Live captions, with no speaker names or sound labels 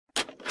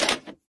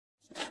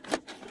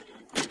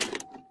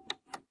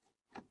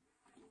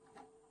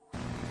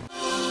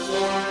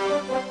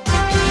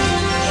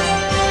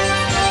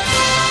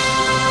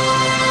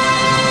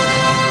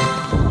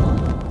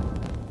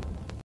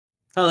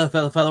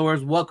Fellow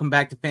followers, welcome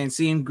back to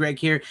FanZcene. Greg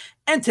here,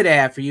 and today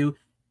I have for you,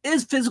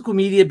 is physical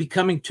media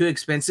becoming too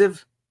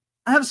expensive?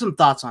 I have some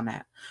thoughts on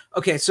that.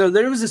 Okay, so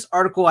there was this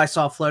article I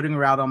saw floating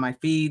around on my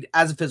feed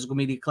as a physical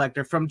media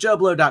collector from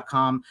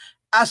JoeBlow.com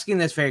asking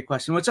this very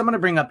question, which I'm going to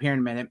bring up here in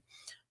a minute.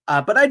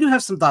 But I do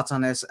have some thoughts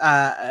on this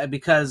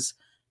because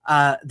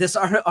this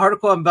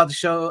article I'm about to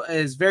show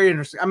is very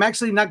interesting. I'm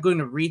actually not going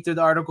to read through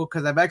the article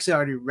because I've actually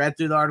already read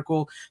through the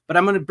article, but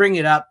I'm going to bring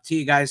it up to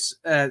you guys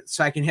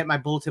so I can hit my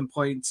bulletin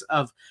points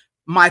of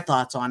my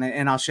thoughts on it,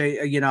 and I'll show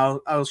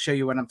you. I'll show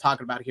you what I'm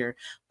talking about here.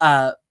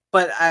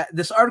 But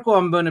this article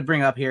I'm going to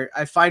bring up here,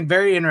 I find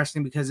very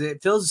interesting because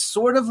it feels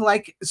sort of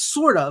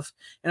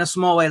in a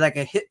small way like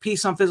a hit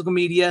piece on physical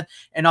media,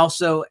 and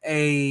also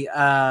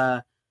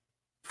a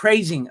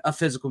praising of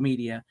physical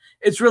media.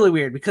 It's really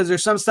weird because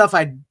there's some stuff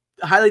I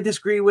highly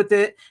disagree with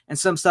it and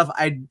some stuff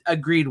I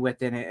agreed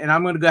with in it. And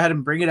I'm going to go ahead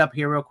and bring it up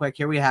here real quick.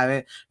 Here we have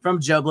it from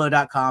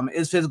JoeBlow.com.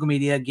 Is physical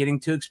media getting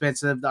too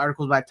expensive? The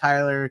article's by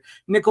Tyler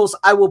Nichols.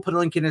 I will put a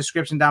link in the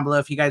description down below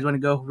if you guys want to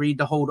go read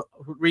the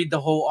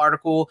whole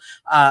article.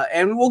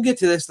 And we'll get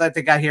to this that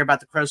they got here about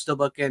the Crow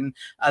Steelbook and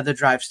the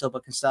Drive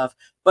Steelbook and stuff.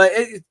 But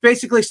it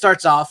basically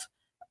starts off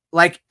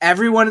like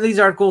every one of these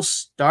articles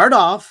start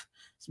off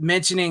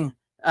mentioning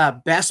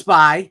Best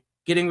Buy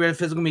getting rid of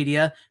physical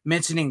media,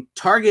 mentioning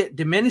Target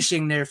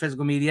diminishing their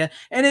physical media,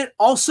 and it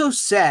also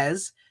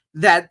says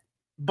that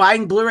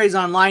buying Blu-rays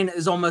online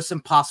is almost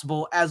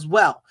impossible as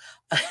well.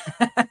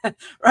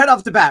 Right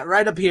off the bat,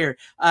 right up here,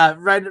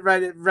 right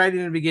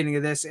in the beginning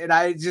of this, and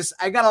I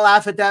gotta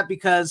laugh at that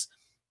because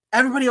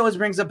everybody always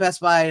brings up Best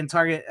Buy and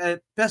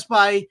Target. Best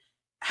Buy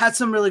had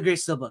some really great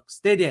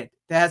steelbooks. They did.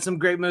 They had some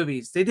great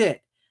movies. They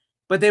did.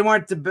 But they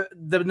weren't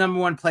the number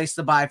one place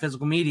to buy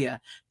physical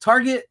media.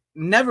 Target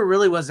never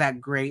really was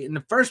that great in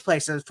the first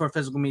place as for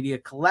physical media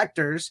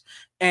collectors.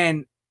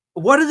 And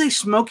what are they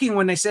smoking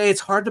when they say it's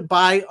hard to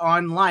buy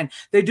online?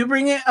 They do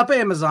bring it up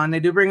Amazon. They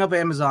do bring up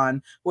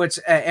Amazon, which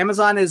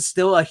Amazon is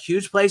still a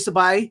huge place to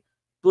buy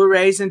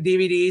Blu-rays and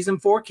DVDs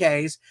and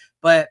 4Ks.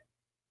 But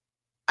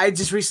I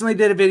just recently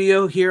did a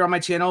video here on my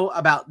channel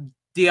about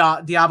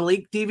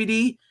Diabolique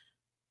DVD.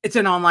 It's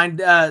an online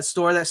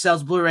store that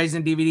sells Blu-rays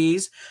and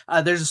DVDs.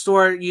 There's a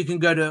store you can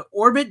go to,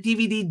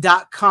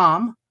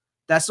 orbitdvd.com.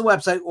 That's the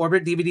website,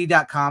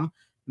 orbitdvd.com.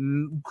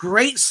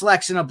 Great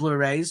selection of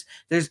Blu-rays.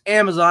 There's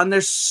Amazon.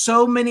 There's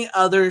so many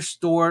other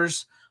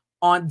stores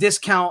on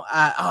discount.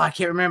 I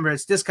can't remember.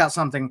 It's discount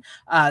something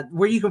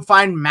where you can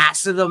find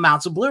massive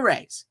amounts of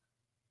Blu-rays.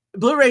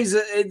 Blu-rays,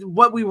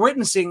 what we're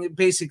witnessing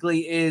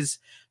basically is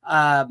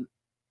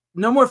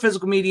no more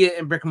physical media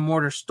in brick and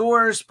mortar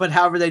stores, but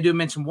however, they do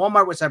mention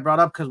Walmart, which I brought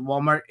up because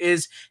Walmart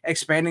is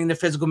expanding the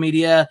physical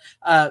media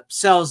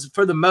sales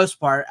for the most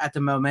part at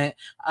the moment.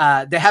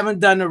 They haven't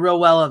done a real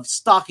well of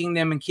stocking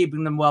them and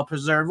keeping them well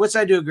preserved, which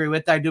I do agree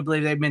with. I do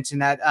believe they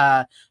mentioned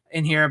that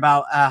in here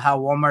about how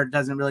Walmart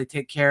doesn't really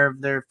take care of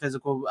their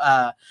physical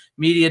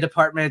media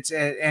departments,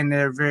 and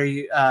they're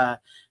very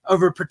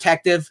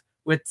overprotective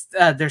with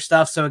their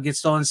stuff, so it gets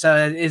stolen. So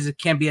it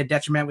can be a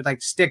detriment with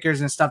like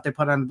stickers and stuff they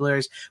put on the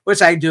Blu-rays,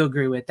 which I do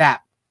agree with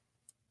that.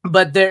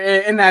 But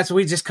there, and that's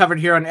we just covered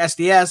here on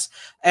SDS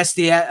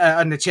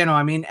on the channel.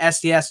 I mean,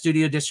 SDS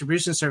Studio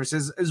Distribution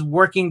Services is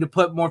working to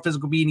put more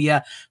physical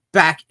media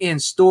back in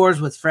stores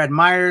with Fred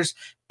Meyers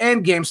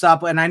and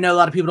GameStop. And I know a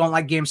lot of people don't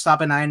like GameStop,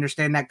 and I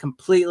understand that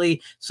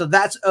completely. So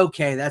that's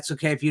okay. That's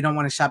okay if you don't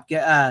want to shop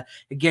at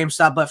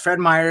GameStop. But Fred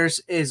Meyers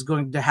is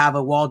going to have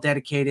a wall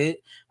dedicated.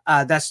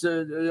 That's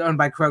owned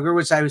by Kroger,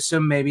 which I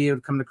assume maybe it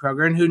would come to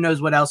Kroger, and who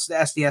knows what else the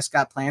SDS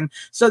got planned.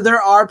 So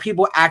there are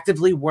people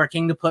actively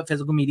working to put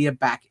physical media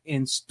back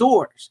in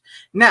stores.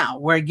 Now,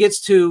 where it gets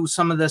to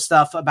some of the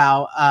stuff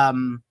about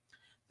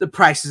the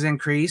prices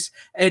increase,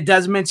 it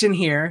does mention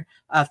here,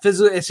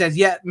 it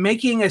says,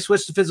 making a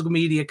switch to physical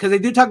media, because they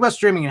do talk about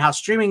streaming and how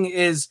streaming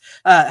is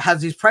has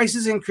these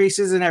prices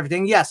increases and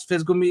everything. Yes,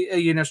 physical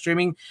media,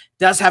 streaming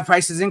does have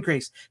prices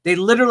increase. They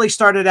literally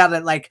started out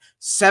at like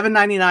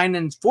 $7.99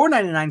 and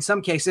 $4.99 in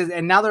some cases,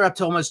 and now they're up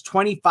to almost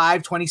 $25,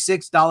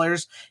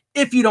 $26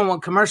 if you don't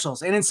want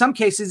commercials. And in some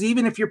cases,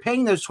 even if you're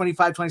paying those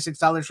 $25,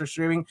 $26 for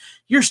streaming,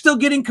 you're still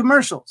getting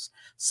commercials.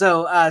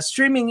 So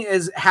streaming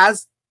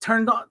has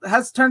turned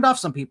off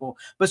some people,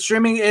 but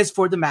streaming is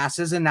for the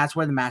masses, and that's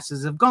where the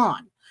masses have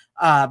gone.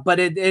 But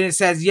it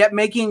says, yet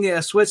making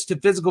a switch to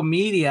physical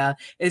media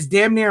is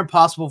damn near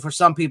impossible for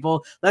some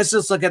people. Let's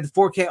just look at the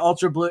 4K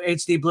Ultra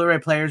HD Blu-ray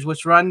players,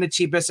 which run the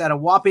cheapest at a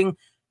whopping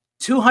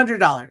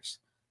 $200.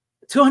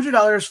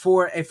 $200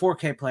 for a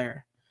 4K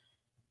player.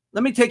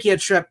 Let me take you a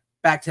trip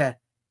back to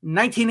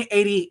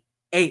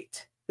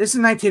 1988. This is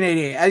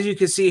 1988. As you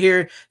can see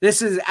here,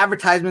 this is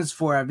advertisements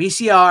for a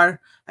VCR,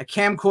 a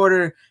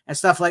camcorder, and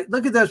stuff like.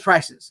 Look at those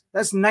prices.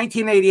 That's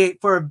 1988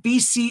 for a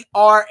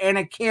VCR and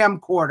a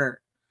camcorder,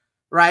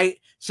 right?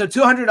 So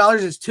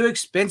 $200 is too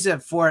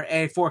expensive for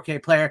a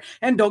 4K player.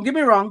 And don't get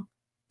me wrong.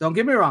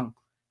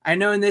 I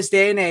know in this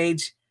day and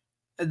age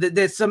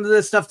that some of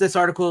the stuff this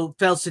article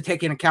fails to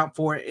take into account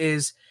for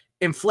is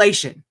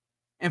inflation.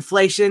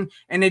 inflation,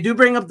 and they do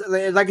bring up,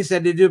 like I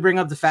said, they do bring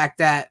up the fact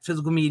that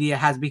physical media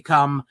has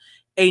become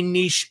a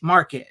niche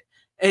market.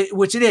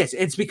 Which it is.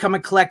 It's become a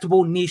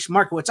collectible niche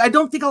market, which I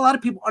don't think a lot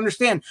of people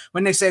understand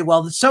when they say,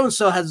 well,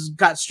 so-and-so has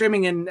got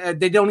streaming and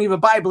they don't even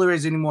buy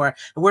Blu-rays anymore.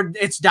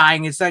 It's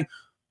dying. It's like,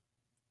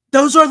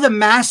 those are the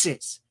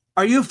masses.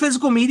 Are you a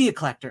physical media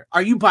collector?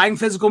 Are you buying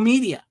physical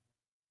media?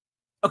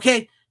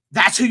 Okay,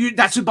 that's who's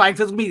buying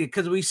physical media,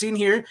 because we've seen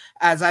here,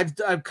 as I've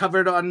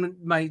covered on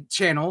my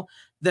channel,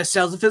 the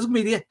sales of physical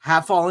media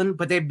have fallen,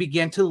 but they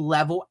begin to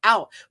level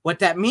out. What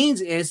that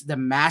means is the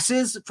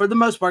masses, for the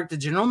most part, the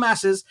general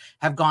masses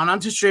have gone on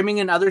to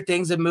streaming and other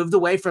things and moved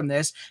away from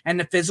this. And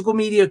the physical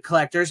media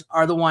collectors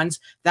are the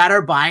ones that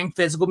are buying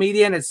physical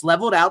media, and it's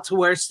leveled out to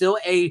where it's still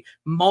a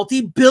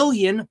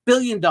multi-billion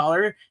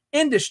dollar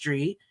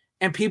industry,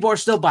 and people are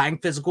still buying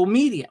physical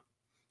media.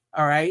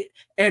 All right.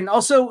 And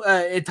also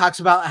it talks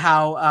about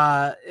how,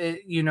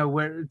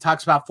 where it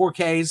talks about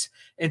 4Ks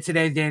in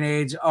today's day and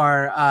age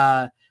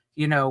are,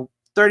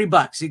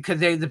 $30, because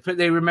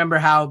they remember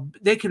how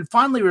they can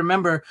fondly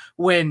remember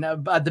when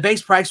the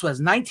base price was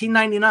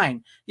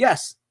 $19.99.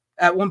 Yes.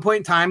 At one point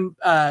in time,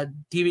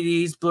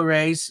 DVDs,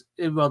 Blu-rays,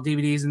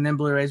 DVDs and then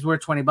Blu-rays were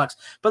 $20.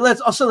 But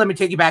let me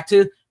take you back to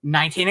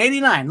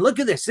 1989. Look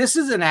at this. This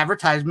is an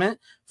advertisement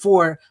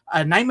for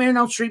Nightmare on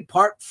Elm Street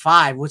Part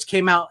 5, which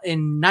came out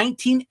in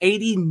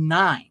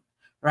 1989,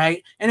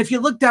 right? And if you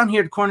look down here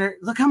at the corner,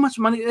 look how much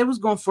money it was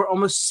going for.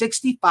 Almost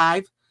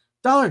 $65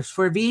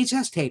 for a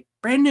VHS tape,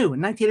 brand new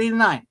in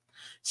 1989.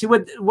 See,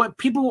 what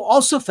people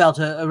also fail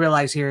to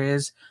realize here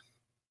is,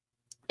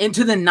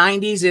 into the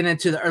 90s and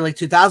into the early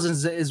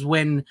 2000s is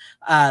when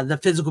the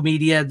physical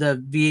media,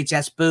 the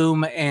VHS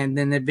boom, and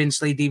then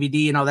eventually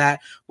DVD and all that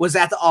was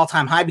at the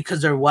all-time high,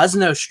 because there was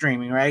no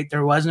streaming, right?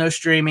 There was no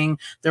streaming.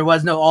 There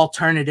was no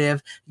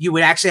alternative. You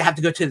would actually have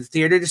to go to the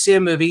theater to see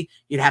a movie.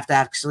 You'd have to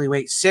actually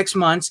wait 6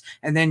 months,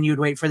 and then you'd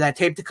wait for that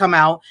tape to come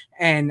out.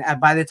 And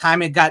by the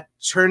time it got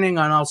turning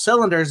on all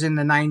cylinders in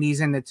the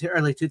 90s and the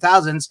early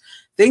 2000s,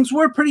 things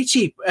were pretty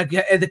cheap.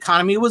 The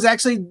economy was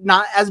actually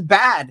not as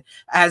bad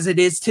as it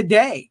is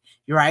today,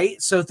 right?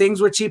 So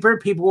things were cheaper.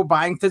 People were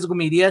buying physical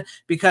media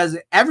because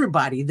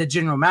everybody, the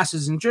general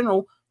masses in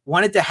general,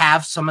 wanted to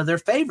have some of their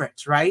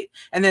favorites, right?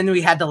 And then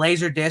we had the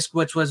laser disc,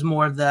 which was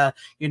more of the,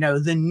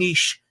 the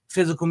niche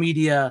physical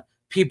media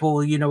people,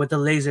 with the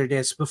laser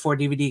disc before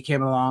DVD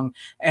came along.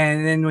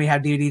 And then we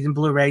had DVDs and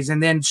Blu-rays,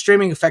 and then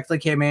streaming effectively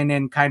came in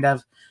and kind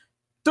of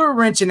threw a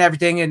wrench in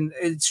everything, and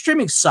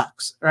streaming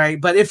sucks,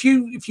 right? But if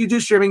you do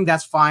streaming,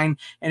 that's fine.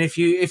 And if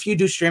you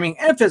do streaming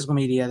and physical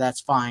media, that's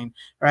fine,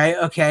 right?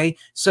 Okay.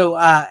 So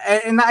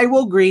and I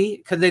will agree,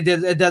 because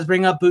it does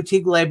bring up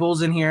boutique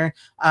labels in here,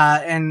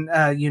 and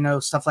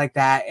stuff like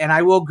that. And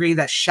I will agree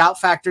that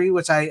Shout Factory,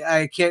 which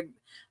I can't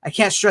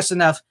stress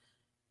enough,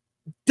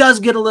 does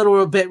get a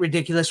little bit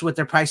ridiculous with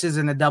their prices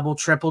and the double,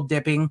 triple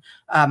dipping.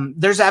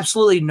 There's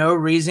absolutely no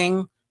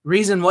reason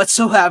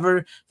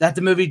whatsoever that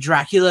the movie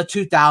Dracula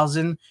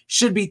 2000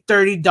 should be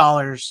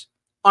 $30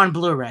 on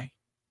Blu-ray.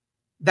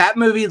 That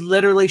movie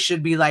literally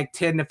should be like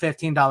 $10 to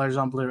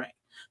 $15 on Blu-ray.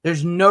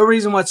 There's no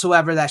reason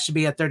whatsoever that should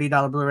be a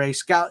 $30 Blu-ray.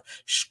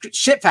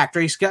 Shit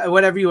Factory,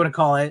 whatever you want to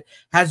call it,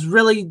 has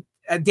really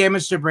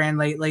damaged their brand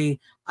lately.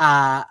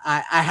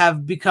 I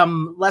have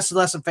become less and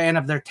less a fan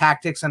of their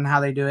tactics and how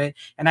they do it.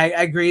 And I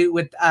agree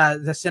with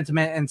the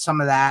sentiment and some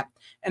of that.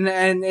 And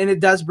it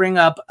does bring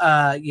up,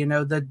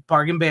 the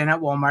bargain bin at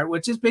Walmart,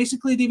 which is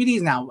basically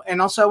DVDs now.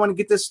 And also I want to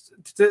get this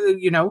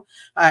to,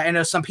 I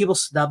know some people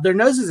snub their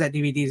noses at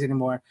DVDs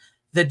anymore.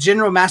 The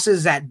general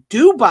masses that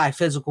do buy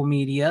physical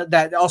media,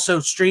 that also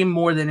stream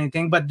more than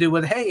anything, but do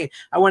with, hey,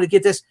 I want to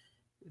get this,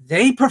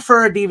 they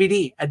prefer a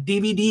DVD. A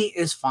DVD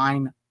is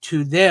fine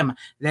to them.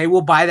 They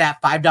will buy that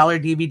 $5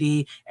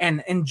 DVD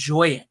and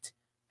enjoy it.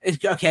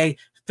 Okay.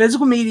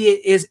 Physical media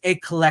is a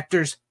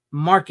collector's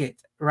market,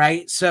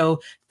 right? So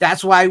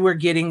that's why we're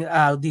getting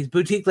these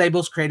boutique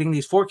labels creating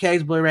these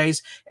 4Ks,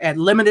 Blu-rays at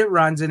limited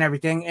runs and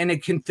everything. And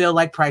it can feel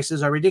like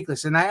prices are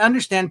ridiculous. And I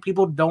understand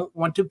people don't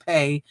want to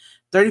pay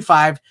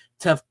 $35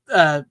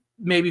 to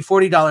maybe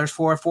 $40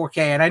 for a 4K.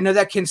 And I know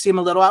that can seem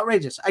a little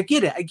outrageous. I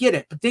get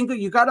it. But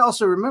you got to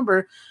also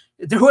remember,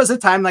 there was a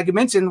time, like I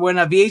mentioned, when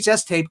a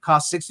VHS tape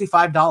cost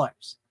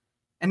 $65.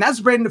 And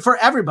that's brand new for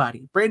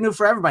everybody.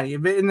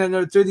 And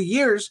then through the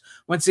years,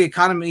 once the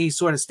economy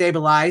sort of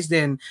stabilized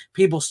and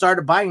people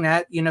started buying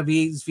that,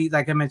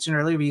 like I mentioned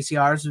earlier,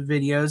 VCRs,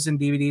 videos, and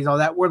DVDs, all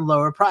that were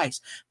lower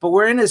price. But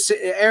we're in this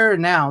era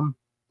now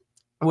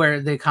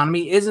where the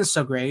economy isn't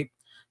so great.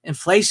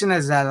 Inflation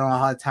is at a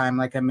lot of time,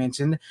 like I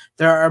mentioned.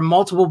 There are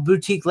multiple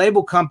boutique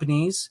label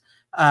companies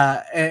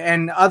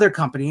and other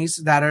companies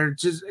that are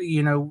just,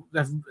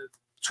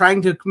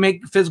 trying to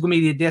make physical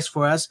media discs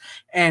for us,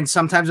 and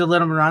sometimes a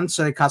little run,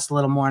 so they cost a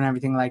little more and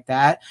everything like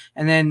that.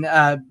 And then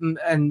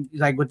and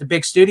like with the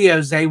big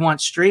studios, they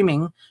want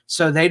streaming,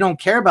 so they don't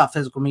care about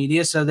physical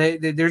media, so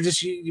they're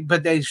just,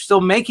 but they're still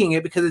making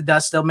it because it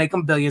does still make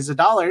them billions of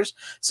dollars,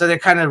 so they're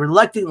kind of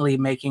reluctantly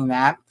making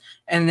that.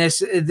 And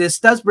this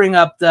does bring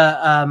up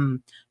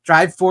the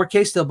Drive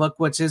 4K Steelbook,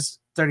 which is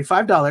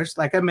 $35,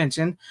 like I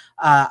mentioned.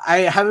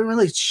 I haven't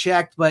really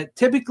checked, but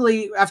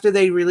typically after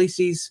they release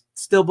these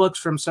steelbooks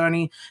from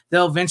Sony,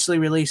 they'll eventually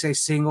release a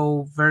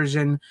single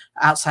version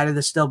outside of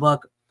the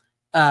steelbook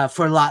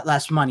for a lot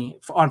less money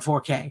on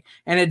 4K.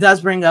 And it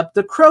does bring up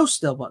the Crow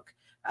steelbook,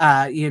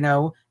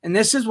 and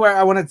this is where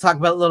I want to talk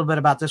about a little bit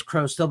about this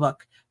Crow steelbook.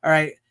 All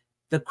right.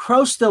 The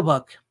Crow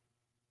steelbook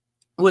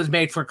was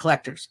made for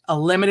collectors, a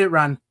limited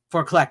run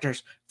for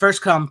collectors.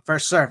 First come,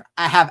 first serve.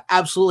 I have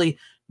absolutely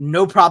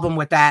no problem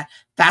with that.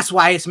 That's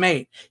why it's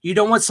made. You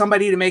don't want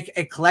somebody to make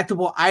a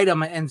collectible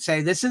item and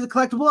say, this is a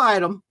collectible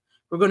item.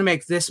 We're going to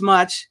make this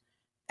much.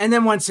 And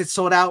then once it's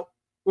sold out,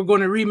 we're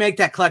going to remake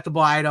that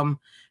collectible item.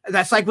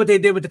 That's like what they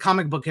did with the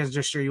comic book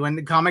industry. When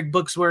the comic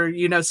books were,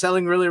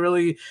 selling really,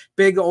 really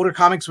big, older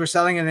comics were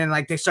selling. And then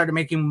like they started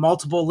making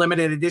multiple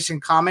limited edition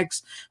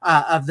comics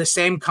of the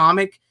same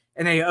comic.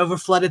 And they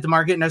overflooded the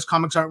market, and those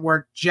comics aren't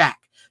worth jack.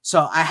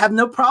 So I have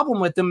no problem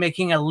with them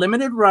making a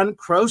limited run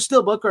Crow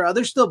steelbook or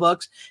other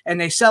steelbooks,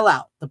 and they sell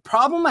out. The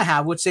problem I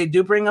have, which they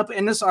do bring up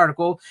in this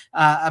article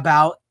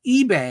about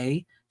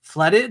eBay,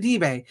 flooded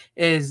eBay,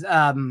 is,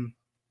 as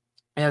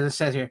it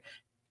says here,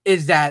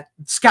 is that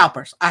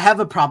scalpers. I have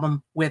a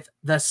problem with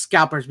the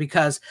scalpers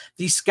because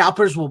these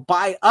scalpers will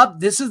buy up.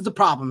 This is the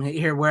problem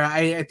here where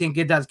I think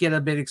it does get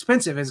a bit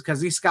expensive, is because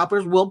these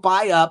scalpers will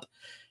buy up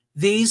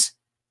these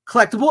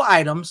collectible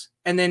items,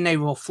 and then they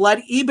will flood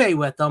eBay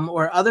with them,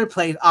 or other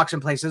auction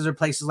places or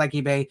places like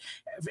eBay,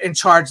 and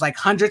charge like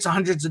hundreds and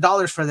hundreds of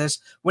dollars for this,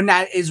 when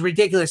that is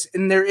ridiculous.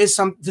 And there is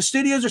the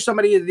studios or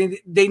somebody,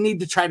 they need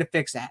to try to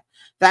fix that.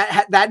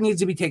 That needs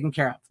to be taken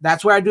care of.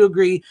 That's where I do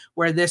agree,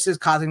 where this is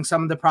causing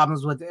some of the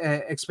problems with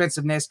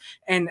expensiveness.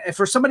 And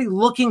for somebody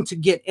looking to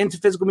get into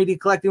physical media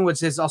collecting, which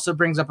this also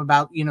brings up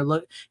about,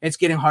 look, it's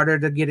getting harder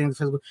to get into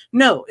physical.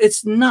 No,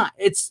 it's not.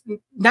 It's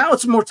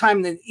more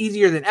time than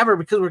easier than ever,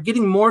 because we're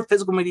getting more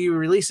physical media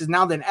releases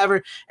now than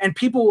ever. And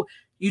people,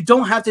 you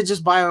don't have to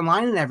just buy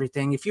online and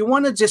everything. If you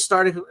want to just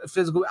start a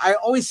physical, I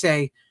always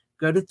say,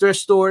 go to thrift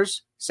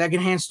stores,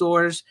 secondhand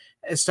stores,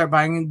 and start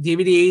buying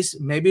DVDs,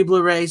 maybe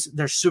Blu-rays.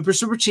 They're super,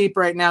 super cheap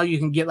right now. You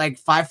can get like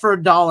 5 for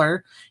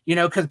 $1,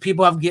 because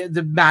people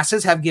the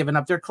masses have given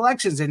up their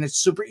collections, and it's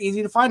super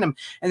easy to find them.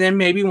 And then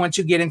maybe once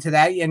you get into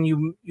that and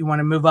you want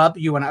to move up,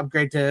 you want to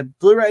upgrade to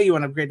Blu-ray, you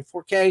want to upgrade to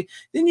 4K,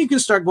 then you can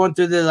start going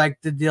through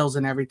the deals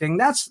and everything.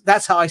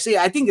 That's how I see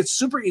it. I think it's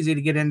super easy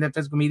to get into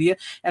physical media,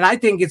 and I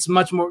think it's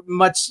much,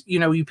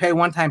 you pay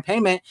one-time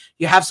payment,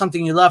 you have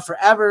something you love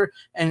forever,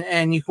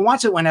 and you can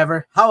watch it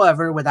whenever.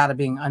 However, without it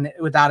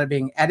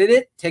being edited,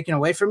 taken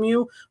away from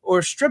you,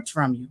 or stripped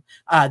from you.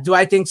 Do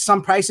I think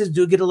some prices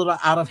do get a little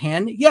out of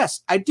hand?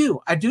 Yes, I do.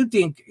 I do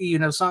think,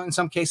 in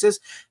some cases,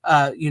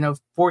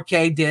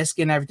 4K disc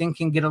and everything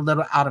can get a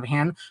little out of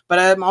hand. But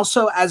I'm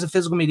also, as a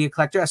physical media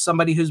collector, as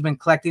somebody who's been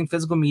collecting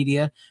physical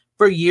media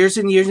for years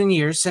and years and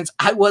years, since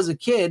I was a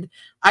kid,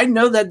 I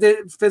know that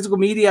the physical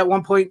media at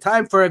one point in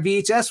time for a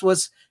VHS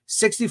was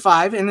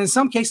 $65, and in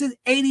some cases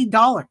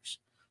 $80.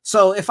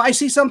 So if I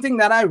see something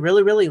that I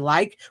really, really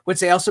like,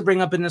 which they also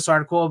bring up in this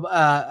article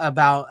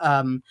about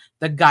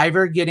the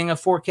Guyver getting a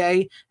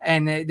 4K,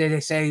 and they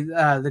say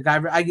the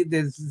Guyver,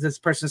 this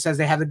person says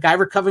they have the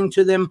Guyver coming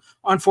to them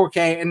on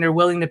 4K, and they're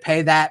willing to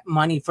pay that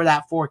money for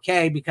that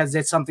 4K because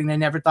it's something they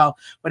never thought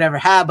would ever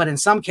have. But in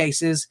some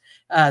cases,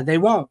 they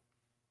won't.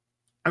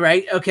 All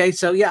right. Okay.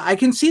 So yeah, I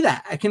can see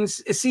that. I can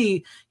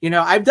see,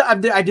 I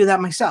do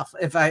that myself.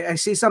 If I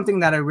see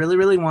something that I really,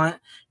 really want,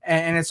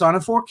 and it's on a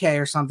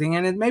 4K or something,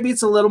 and maybe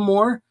it's a little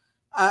more,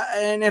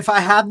 and if I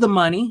have the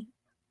money,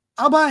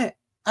 I'll buy it.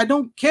 I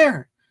don't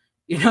care.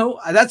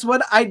 That's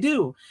what I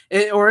do.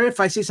 Or if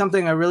I see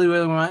something I really,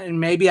 really want, and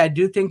maybe I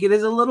do think it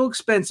is a little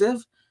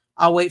expensive,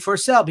 I'll wait for a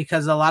sale,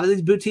 because a lot of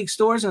these boutique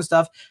stores and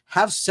stuff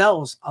have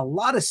sales, a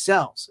lot of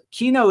sales.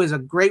 Kino is a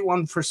great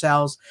one for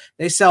sales.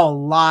 They sell a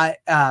lot.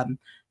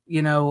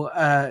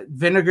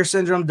 Vinegar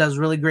Syndrome does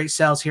really great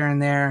sales here and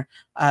there.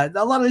 A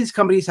lot of these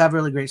companies have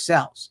really great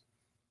sales.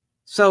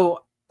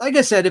 So like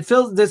I said,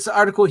 this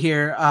article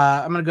here,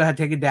 I'm going to go ahead and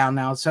take it down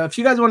now. So if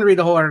you guys want to read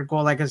the whole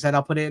article, like I said,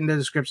 I'll put it in the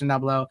description down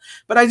below.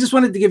 But I just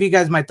wanted to give you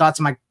guys my thoughts,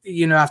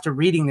 after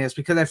reading this,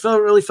 because I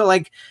really feel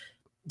like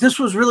this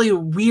was really a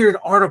weird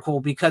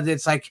article, because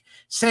it's like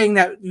saying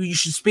that you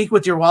should speak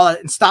with your wallet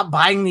and stop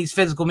buying these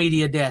physical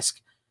media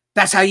discs.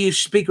 That's how you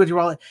speak with your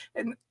wallet.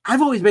 And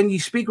I've always been, you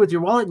speak with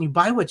your wallet and you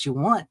buy what you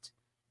want.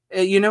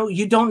 You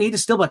don't need a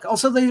steelbook.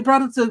 Also, they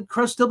brought up the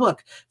Crow steelbook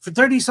for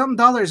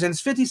 $30-something, and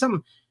it's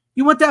 $50-something.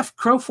 You want that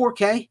Crow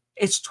 4K?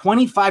 It's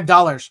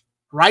 $25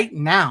 right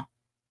now.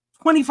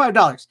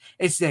 $25.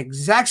 It's the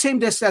exact same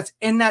disc that's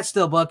in that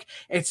steelbook.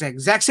 It's the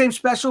exact same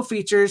special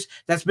features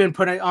that's been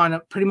put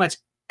on pretty much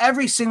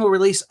every single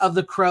release of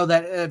the Crow,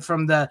 that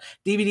from the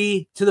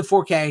DVD to the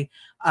 4K.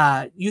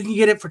 You can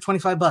get it for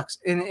 $25,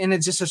 and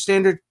it's just a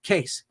standard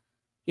case.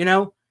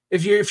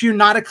 If you're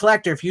not a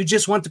collector, if you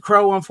just want the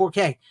Crow on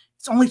 4K,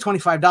 it's only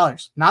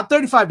 $25, not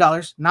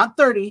 $35, not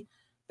 $30.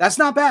 That's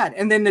not bad.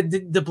 And then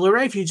the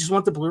Blu-ray, if you just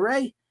want the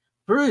Blu-ray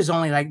is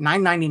only like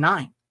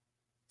 $9.99.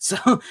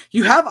 So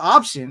you have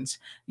options,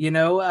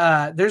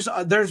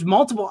 there's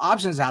multiple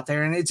options out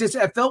there. And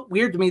it felt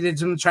weird to me that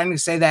I'm trying to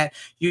say that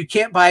you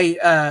can't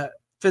buy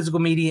physical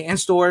media in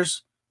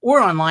stores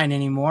or online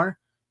anymore.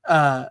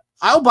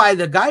 I'll buy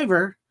the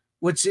Guyver,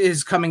 which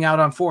is coming out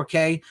on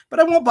 4K, but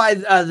I won't buy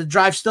the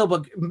Drive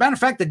Steelbook. Matter of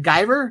fact, the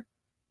Guyver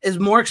is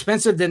more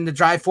expensive than the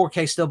Drive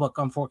 4K Steelbook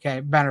on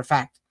 4K. Matter of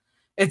fact,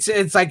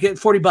 it's like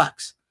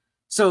 $40.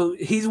 So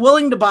he's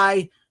willing to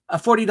buy a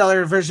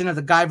 $40 version of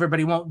the Guyver, but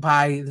he won't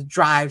buy the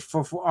Drive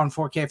on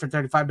 4K for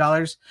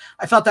 $35.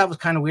 I felt that was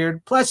kind of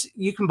weird. Plus,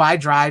 you can buy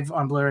Drive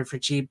on Blu-ray for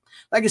cheap.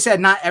 Like I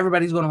said, not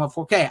everybody's going to want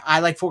 4K. I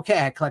like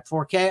 4K. I collect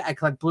 4K. I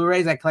collect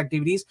Blu-rays. I collect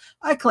DVDs.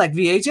 I collect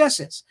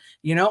VHSs.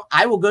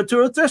 I will go to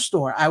a thrift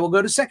store. I will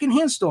go to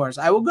secondhand stores.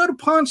 I will go to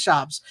pawn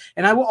shops,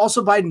 and I will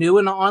also buy new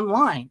and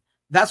online.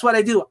 That's what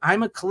I do.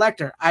 I'm a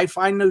collector. I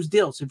find those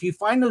deals. If you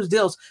find those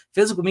deals,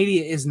 physical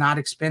media is not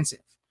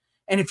expensive.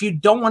 And if you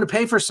don't want to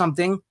pay for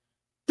something,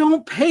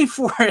 don't pay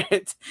for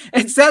it.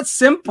 It's that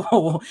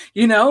simple,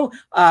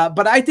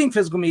 but I think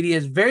physical media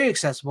is very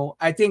accessible.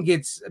 I think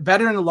it's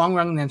better in the long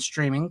run than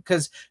streaming,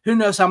 because who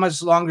knows how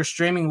much longer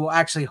streaming will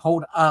actually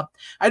hold up.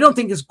 I don't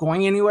think it's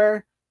going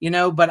anywhere,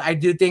 but I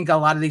do think a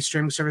lot of these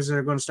streaming services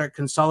are going to start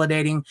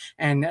consolidating,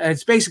 and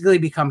it's basically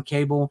become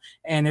cable.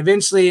 And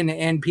eventually in the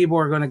end, people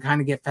are going to kind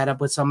of get fed up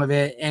with some of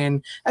it.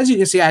 And as you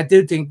can see, I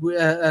do think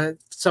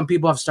some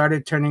people have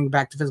started turning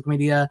back to physical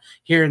media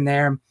here and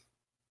there.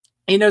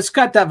 It's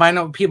got that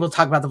vinyl. People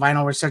talk about the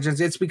vinyl resurgence.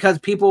 It's because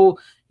people,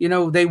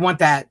 they want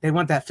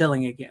that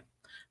feeling again.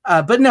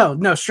 But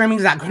no,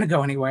 streaming's not going to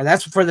go anywhere.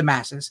 That's for the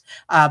masses.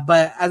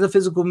 But as a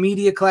physical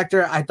media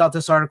collector, I thought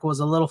this article was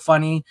a little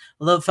funny.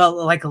 Felt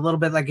like a little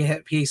bit like a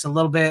hit piece. A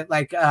little bit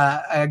like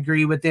I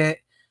agree with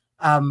it.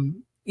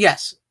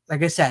 Yes,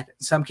 like I said,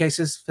 in some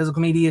cases,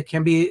 physical media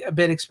can be a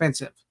bit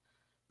expensive.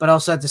 But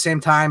also at the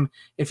same time,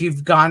 if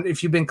you've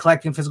been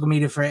collecting physical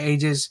media for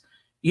ages,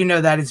 you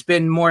know that it's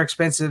been more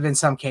expensive in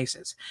some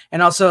cases.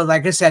 And also,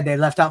 like I said, they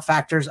left out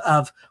factors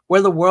of where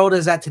the world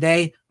is at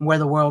today and where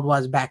the world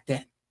was back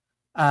then.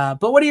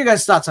 But what are your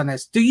guys' thoughts on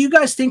this? Do you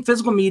guys think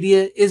physical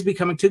media is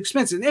becoming too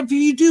expensive? If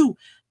you do,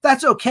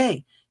 that's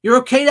okay. You're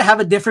okay to have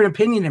a different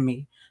opinion than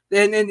me.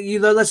 And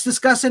let's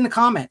discuss in the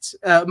comments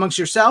amongst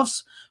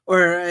yourselves,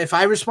 or if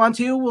I respond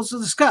to you, we'll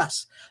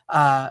discuss.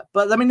 But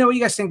let me know what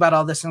you guys think about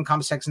all this in the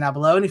comment section down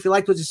below. And if you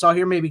liked what you saw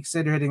here, maybe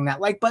consider hitting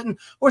that like button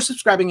or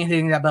subscribing and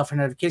hitting that bell for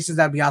notifications.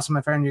 That'd be awesome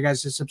if I earned your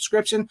guys'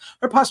 subscription,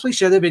 or possibly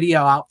share the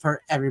video out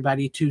for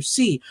everybody to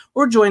see,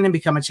 or join and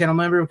become a channel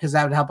member, because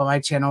that would help my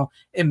channel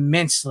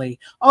immensely.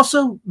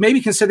 Also,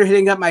 maybe consider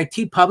hitting up my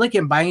TeePublic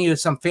and buying you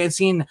some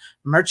FanZcene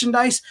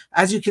merchandise.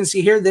 As you can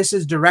see here, this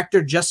is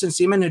director Justin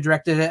Seaman, who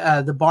directed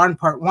The Barn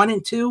Part 1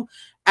 and 2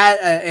 at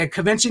a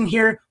convention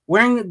here,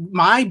 wearing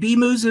my B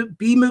Movies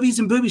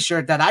and Boobies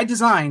shirt that I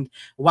designed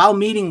while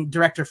meeting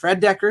director Fred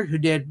Decker, who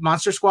did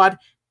Monster Squad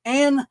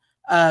and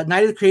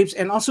Night of the Creeps,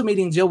 and also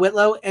meeting Jill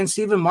Whitlow and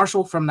Stephen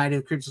Marshall from Night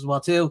of the Creeps as well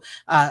too.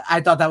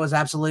 I thought that was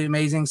absolutely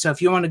amazing. So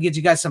if you want to get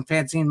you guys some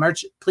FanZcene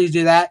merch, please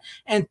do that.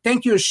 And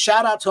thank you. A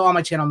shout out to all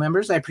my channel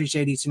members. I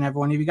appreciate each and every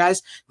one of you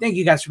guys. Thank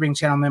you guys for being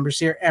channel members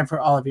here and for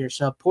all of your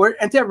support.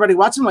 And to everybody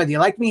watching, whether you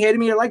like me, hated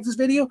me, or like this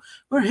video,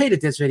 or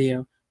hated this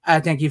video,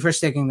 thank you for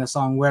sticking this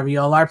long wherever you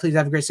all are. Please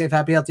have a great, safe,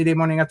 happy, healthy day,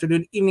 morning,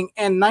 afternoon, evening,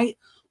 and night.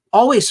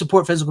 Always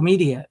support physical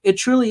media. It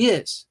truly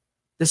is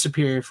the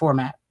superior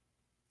format.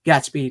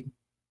 Godspeed.